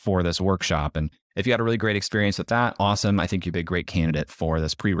 $27 for this workshop. And if you had a really great experience with that, awesome. I think you'd be a great candidate for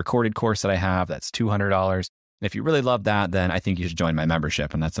this pre-recorded course that I have. That's $200. And if you really love that, then I think you should join my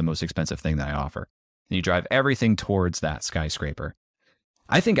membership. And that's the most expensive thing that I offer. And you drive everything towards that skyscraper.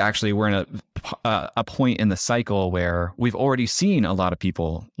 I think actually we're in a point in the cycle where we've already seen a lot of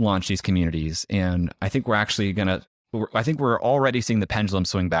people launch these communities. And I think we're already seeing the pendulum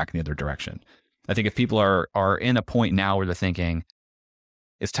swing back in the other direction. I think if people are in a point now where they're thinking,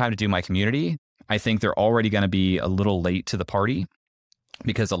 it's time to do my community, I think they're already going to be a little late to the party,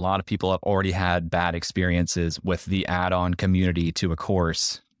 because a lot of people have already had bad experiences with the add-on community to a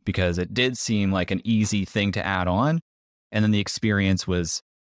course, because it did seem like an easy thing to add on. And then the experience was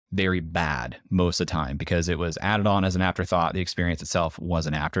very bad most of the time, because it was added on as an afterthought. The experience itself was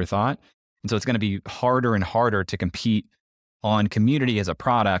an afterthought. And so it's going to be harder and harder to compete on community as a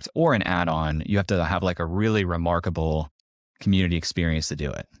product or an add-on. You have to have like a really remarkable community experience to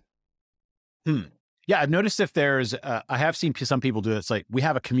do it. Yeah, I've noticed if there's, I have seen some people do it. It's like, we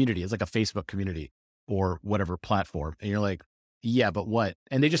have a community. It's like a Facebook community or whatever platform. And you're like, yeah, but what?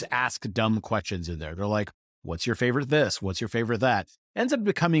 And they just ask dumb questions in there. They're like, what's your favorite this? What's your favorite that? Ends up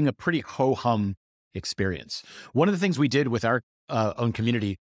becoming a pretty ho-hum experience. One of the things we did with our own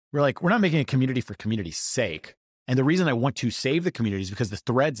community, we're like, we're not making a community for community's sake. And the reason I want to save the community is because the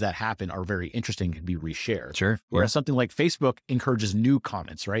threads that happen are very interesting and can be reshared. Sure. Whereas something like Facebook encourages new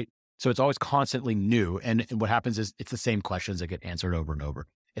comments, right? So it's always constantly new. And what happens is it's the same questions that get answered over and over.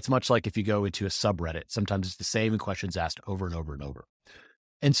 It's much like if you go into a subreddit, sometimes it's the same questions asked over and over and over.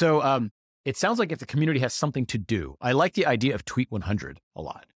 And so it sounds like if the community has something to do, I like the idea of Tweet 100 a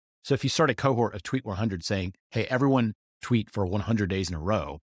lot. So if you start a cohort of Tweet 100 saying, hey, everyone tweet for 100 days in a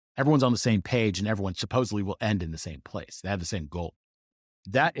row, everyone's on the same page and everyone supposedly will end in the same place. They have the same goal.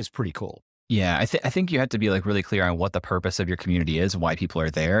 That is pretty cool. Yeah, I think you have to be like really clear on what the purpose of your community is, why people are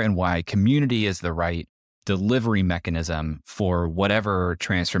there, and why community is the right delivery mechanism for whatever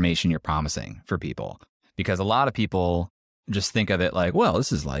transformation you're promising for people. Because a lot of people just think of it like, well,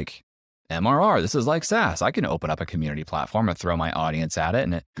 this is like MRR, this is like SaaS. I can open up a community platform and throw my audience at it.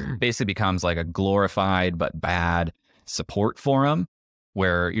 And it basically becomes like a glorified but bad support forum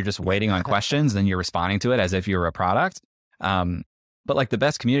where you're just waiting on questions, then you're responding to it as if you're a product. But like the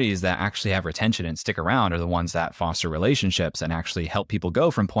best communities that actually have retention and stick around are the ones that foster relationships and actually help people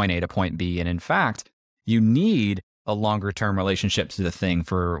go from point A to point B. And in fact, you need a longer term relationship to the thing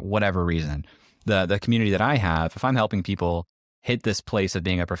for whatever reason. The community that I have, if I'm helping people hit this place of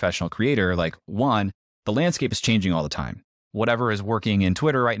being a professional creator, like one, the landscape is changing all the time. Whatever is working in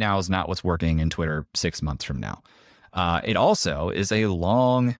Twitter right now is not what's working in Twitter 6 months from now. It also is a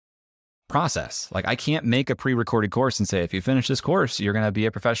long process. Like I can't make a pre-recorded course and say, if you finish this course, you're going to be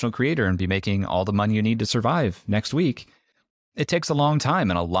a professional creator and be making all the money you need to survive next week. It takes a long time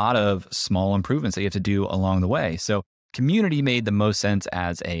and a lot of small improvements that you have to do along the way. So community made the most sense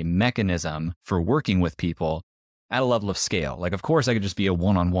as a mechanism for working with people at a level of scale. Like, of course, I could just be a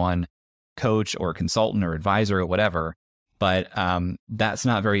one-on-one coach or consultant or advisor or whatever, but that's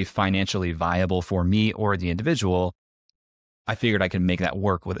not very financially viable for me or the individual. I figured I could make that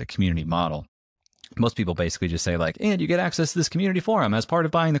work with a community model. Most people basically just say like, and you get access to this community forum as part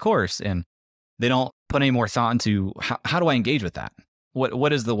of buying the course. And they don't put any more thought into how do I engage with that?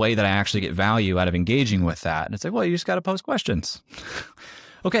 What is the way that I actually get value out of engaging with that? And it's like, well, you just got to post questions.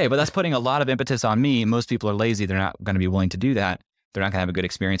 Okay, but that's putting a lot of impetus on me. Most people are lazy. They're not going to be willing to do that. They're not going to have a good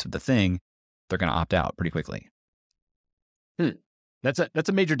experience with the thing. They're going to opt out pretty quickly. That's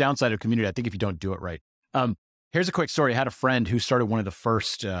a major downside of community, I think, if you don't do it right. Here's a quick story. I had a friend who started one of the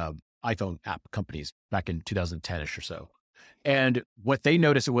first iPhone app companies back in 2010-ish or so. And what they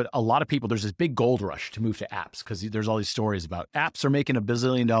noticed, what a lot of people, there's this big gold rush to move to apps because there's all these stories about apps are making $1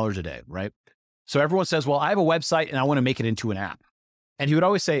 bazillion a day, right? So everyone says, well, I have a website and I want to make it into an app. And he would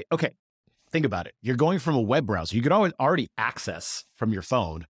always say, okay, think about it. You're going from a web browser. You could already access from your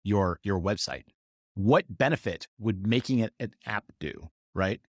phone your website. What benefit would making it an app do,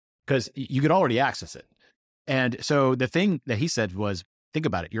 right? Because you could already access it. And so the thing that he said was, think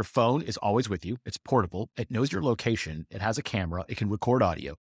about it. Your phone is always with you. It's portable. It knows your location. It has a camera. It can record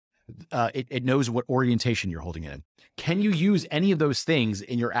audio. It knows what orientation you're holding it in. Can you use any of those things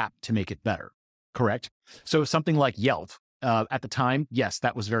in your app to make it better? Correct. So something like Yelp, at the time, yes,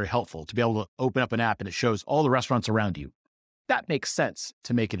 that was very helpful to be able to open up an app and it shows all the restaurants around you. That makes sense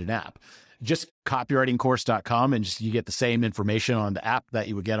to make it an app. Just copywritingcourse.com and you get the same information on the app that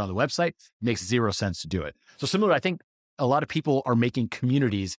you would get on the website. It makes zero sense to do it. So similar, I think a lot of people are making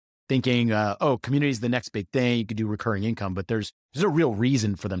communities thinking, community is the next big thing. You could do recurring income, but there's a real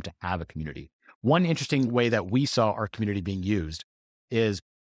reason for them to have a community. One interesting way that we saw our community being used is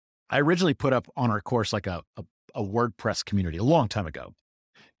I originally put up on our course like a WordPress community a long time ago.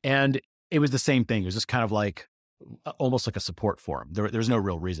 And it was the same thing. It was just kind of like almost like a support forum. There's no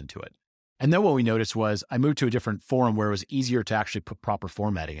real reason to it. And then what we noticed was I moved to a different forum where it was easier to actually put proper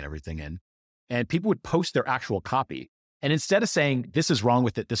formatting and everything in. And people would post their actual copy. And instead of saying, this is wrong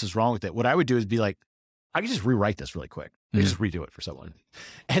with it, this is wrong with it, what I would do is be like, I could just rewrite this really quick. I just redo it for someone.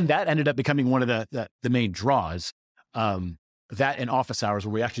 And that ended up becoming one of the main draws, that and office hours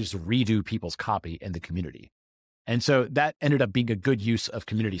where we actually just redo people's copy in the community. And so that ended up being a good use of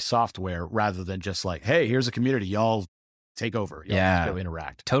community software rather than just like, hey, here's a community, y'all take over. Y'all just go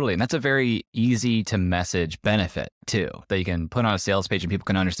interact. Totally. And that's a very easy to message benefit too, that you can put on a sales page and people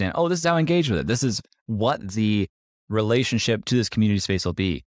can understand, oh, this is how I engage with it. This is what the relationship to this community space will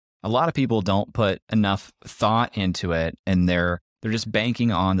be. A lot of people don't put enough thought into it and they're just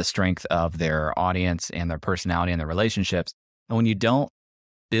banking on the strength of their audience and their personality and their relationships. And when you don't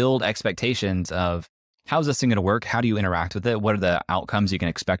build expectations of how's this thing going to work? How do you interact with it? What are the outcomes you can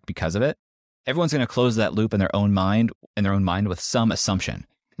expect because of it? Everyone's going to close that loop in their own mind with some assumption.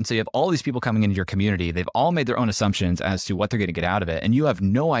 And so you have all these people coming into your community. They've all made their own assumptions as to what they're going to get out of it. And you have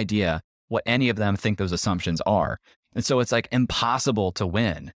no idea what any of them think those assumptions are. And so it's like impossible to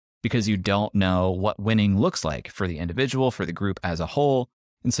win because you don't know what winning looks like for the individual, for the group as a whole.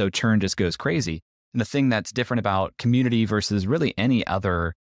 And so churn just goes crazy. And the thing that's different about community versus really any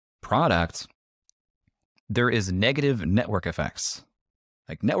other product, there is negative network effects.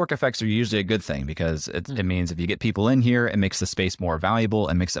 Like network effects are usually a good thing because it means if you get people in here, it makes the space more valuable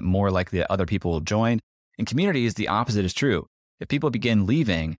and makes it more likely that other people will join. In communities, the opposite is true. If people begin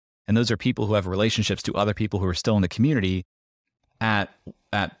leaving, and those are people who have relationships to other people who are still in the community, at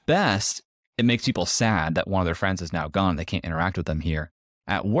best, it makes people sad that one of their friends is now gone. They can't interact with them here.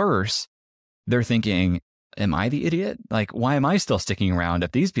 At worst, they're thinking, am I the idiot? Like, why am I still sticking around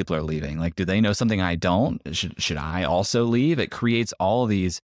if these people are leaving? Like, do they know something I don't? Should I also leave? It creates all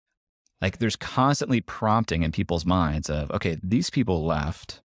these, like, there's constantly prompting in people's minds of, okay, these people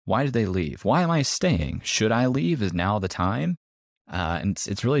left. Why did they leave? Why am I staying? Should I leave? Is now the time? And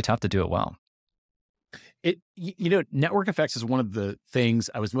it's really tough to do it well. Network effects is one of the things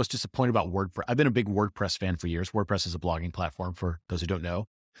I was most disappointed about WordPress. I've been a big WordPress fan for years. WordPress is a blogging platform for those who don't know.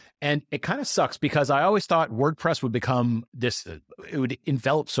 And it kind of sucks because I always thought WordPress would become this, it would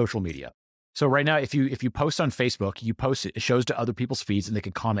envelop social media. So right now, if you post on Facebook, you post it shows to other people's feeds and they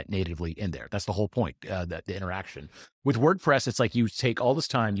can comment natively in there. That's the whole point, the interaction. With WordPress, it's like you take all this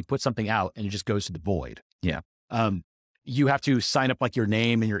time, you put something out and it just goes to the void. Yeah. You have to sign up like your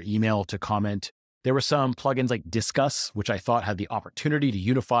name and your email to comment. There were some plugins like Disqus, which I thought had the opportunity to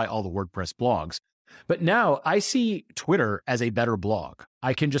unify all the WordPress blogs. But now I see Twitter as a better blog.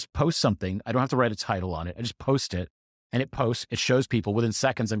 I can just post something. I don't have to write a title on it. I just post it and it posts. It shows people within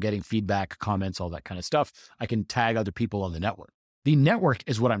seconds. I'm getting feedback, comments, all that kind of stuff. I can tag other people on the network. The network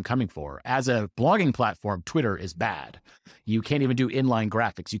is what I'm coming for. As a blogging platform, Twitter is bad. You can't even do inline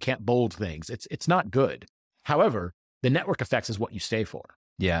graphics. You can't bold things. It's not good. However, the network effects is what you stay for.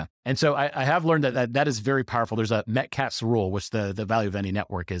 Yeah. And so I have learned that is very powerful. There's a Metcalfe's rule, which the value of any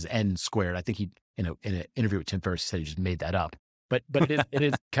network is n squared. I think he, in an interview with Tim Ferriss, he said he just made that up. But it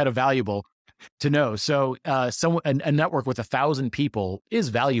is kind of valuable to know. So a network with 1,000 people is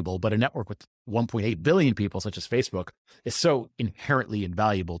valuable, but a network with 1.8 billion people, such as Facebook, is so inherently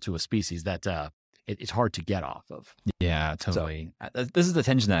invaluable to a species that it's hard to get off of. Yeah, totally. So, this is the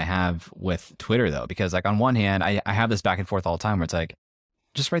tension that I have with Twitter, though, because like on one hand, I have this back and forth all the time where it's like,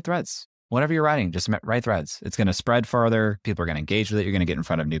 just write threads. Whatever you're writing, just write threads. It's going to spread farther. People are going to engage with it. You're going to get in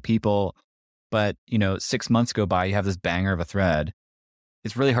front of new people. But, 6 months go by, you have this banger of a thread.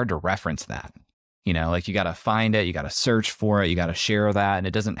 It's really hard to reference that. Like you got to find it, you got to search for it, you got to share that. And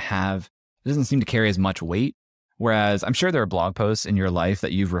it doesn't seem to carry as much weight. Whereas I'm sure there are blog posts in your life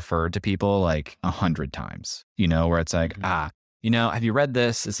that you've referred to people like 100 times, where it's like, have you read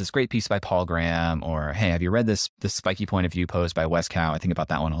this? It's this great piece by Paul Graham, or, hey, have you read this spiky point of view post by Wes Cow? I think about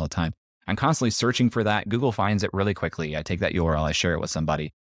that one all the time. I'm constantly searching for that. Google finds it really quickly. I take that URL, I share it with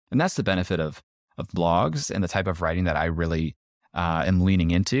somebody. And that's the benefit of blogs and the type of writing that I really am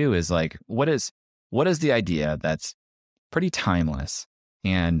leaning into is like, what is the idea that's pretty timeless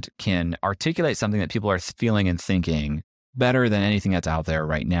and can articulate something that people are feeling and thinking better than anything that's out there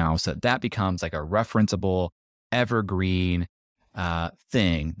right now. So that becomes like a referenceable, evergreen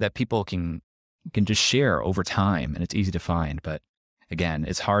thing that people can just share over time, and it's easy to find. But again,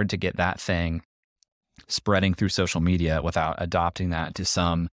 it's hard to get that thing spreading through social media without adopting that to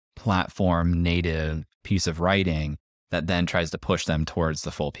some platform native piece of writing that then tries to push them towards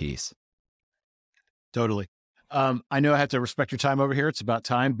the full piece. Totally. I know I have to respect your time over here. It's about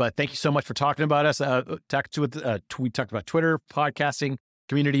time, but thank you so much for talking about us. We talked about Twitter, podcasting,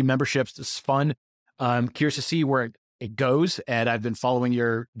 community memberships. This is fun. I'm curious to see where it goes, and I've been following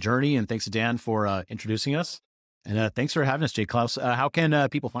your journey, and thanks to Dan for introducing us. And thanks for having us, Jay Clouse. How can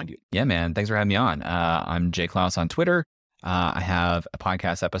people find you? Yeah, man. Thanks for having me on. I'm Jay Clouse on Twitter. I have a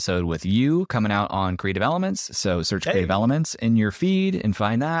podcast episode with you coming out on Creative Elements. So search Creative Elements in your feed and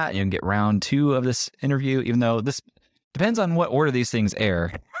find that. You can get round 2 of this interview, even though this depends on what order these things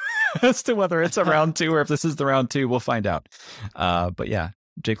air as to whether it's a round 2 or if this is the round 2, we'll find out. But yeah,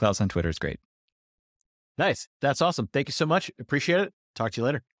 Jay Clouse on Twitter is great. Nice. That's awesome. Thank you so much. Appreciate it. Talk to you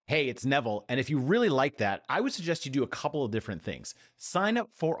later. Hey, it's Neville. And if you really like that, I would suggest you do a couple of different things. Sign up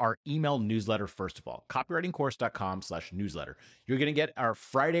for our email newsletter, first of all, copywritingcourse.com/newsletter. You're going to get our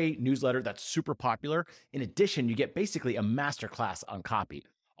Friday newsletter that's super popular. In addition, you get basically a masterclass on copy.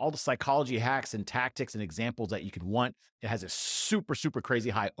 All the psychology hacks and tactics and examples that you could want. It has a super, super crazy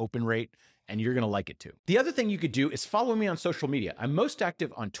high open rate, and you're going to like it too. The other thing you could do is follow me on social media. I'm most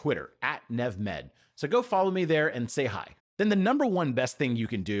active on Twitter, @NevMed. So go follow me there and say hi. Then the number one best thing you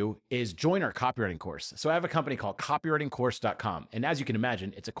can do is join our copywriting course. So I have a company called copywritingcourse.com. And as you can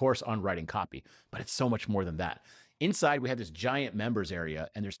imagine, it's a course on writing copy, but it's so much more than that. Inside, we have this giant members area,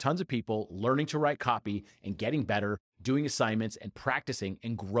 and there's tons of people learning to write copy and getting better, doing assignments and practicing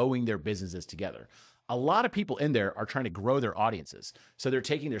and growing their businesses together. A lot of people in there are trying to grow their audiences. So they're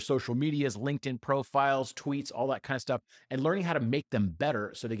taking their social medias, LinkedIn profiles, tweets, all that kind of stuff, and learning how to make them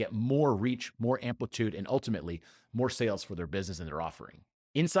better so they get more reach, more amplitude, and ultimately more sales for their business and their offering.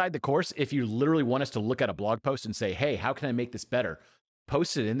 Inside the course, if you literally want us to look at a blog post and say, hey, how can I make this better?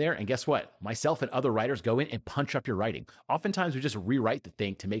 post it in there, and guess what? Myself and other writers go in and punch up your writing. Oftentimes we just rewrite the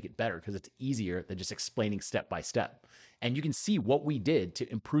thing to make it better because it's easier than just explaining step by step. And you can see what we did to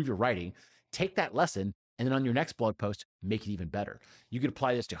improve your writing. Take that lesson, and then on your next blog post, make it even better. You could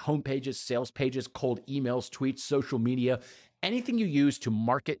apply this to homepages, sales pages, cold emails, tweets, social media, anything you use to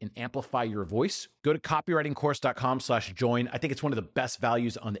market and amplify your voice. Go to copywritingcourse.com/join. I think it's one of the best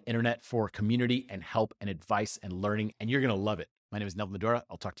values on the internet for community and help and advice and learning, and you're going to love it. My name is Neville Medhora.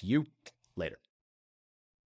 I'll talk to you later.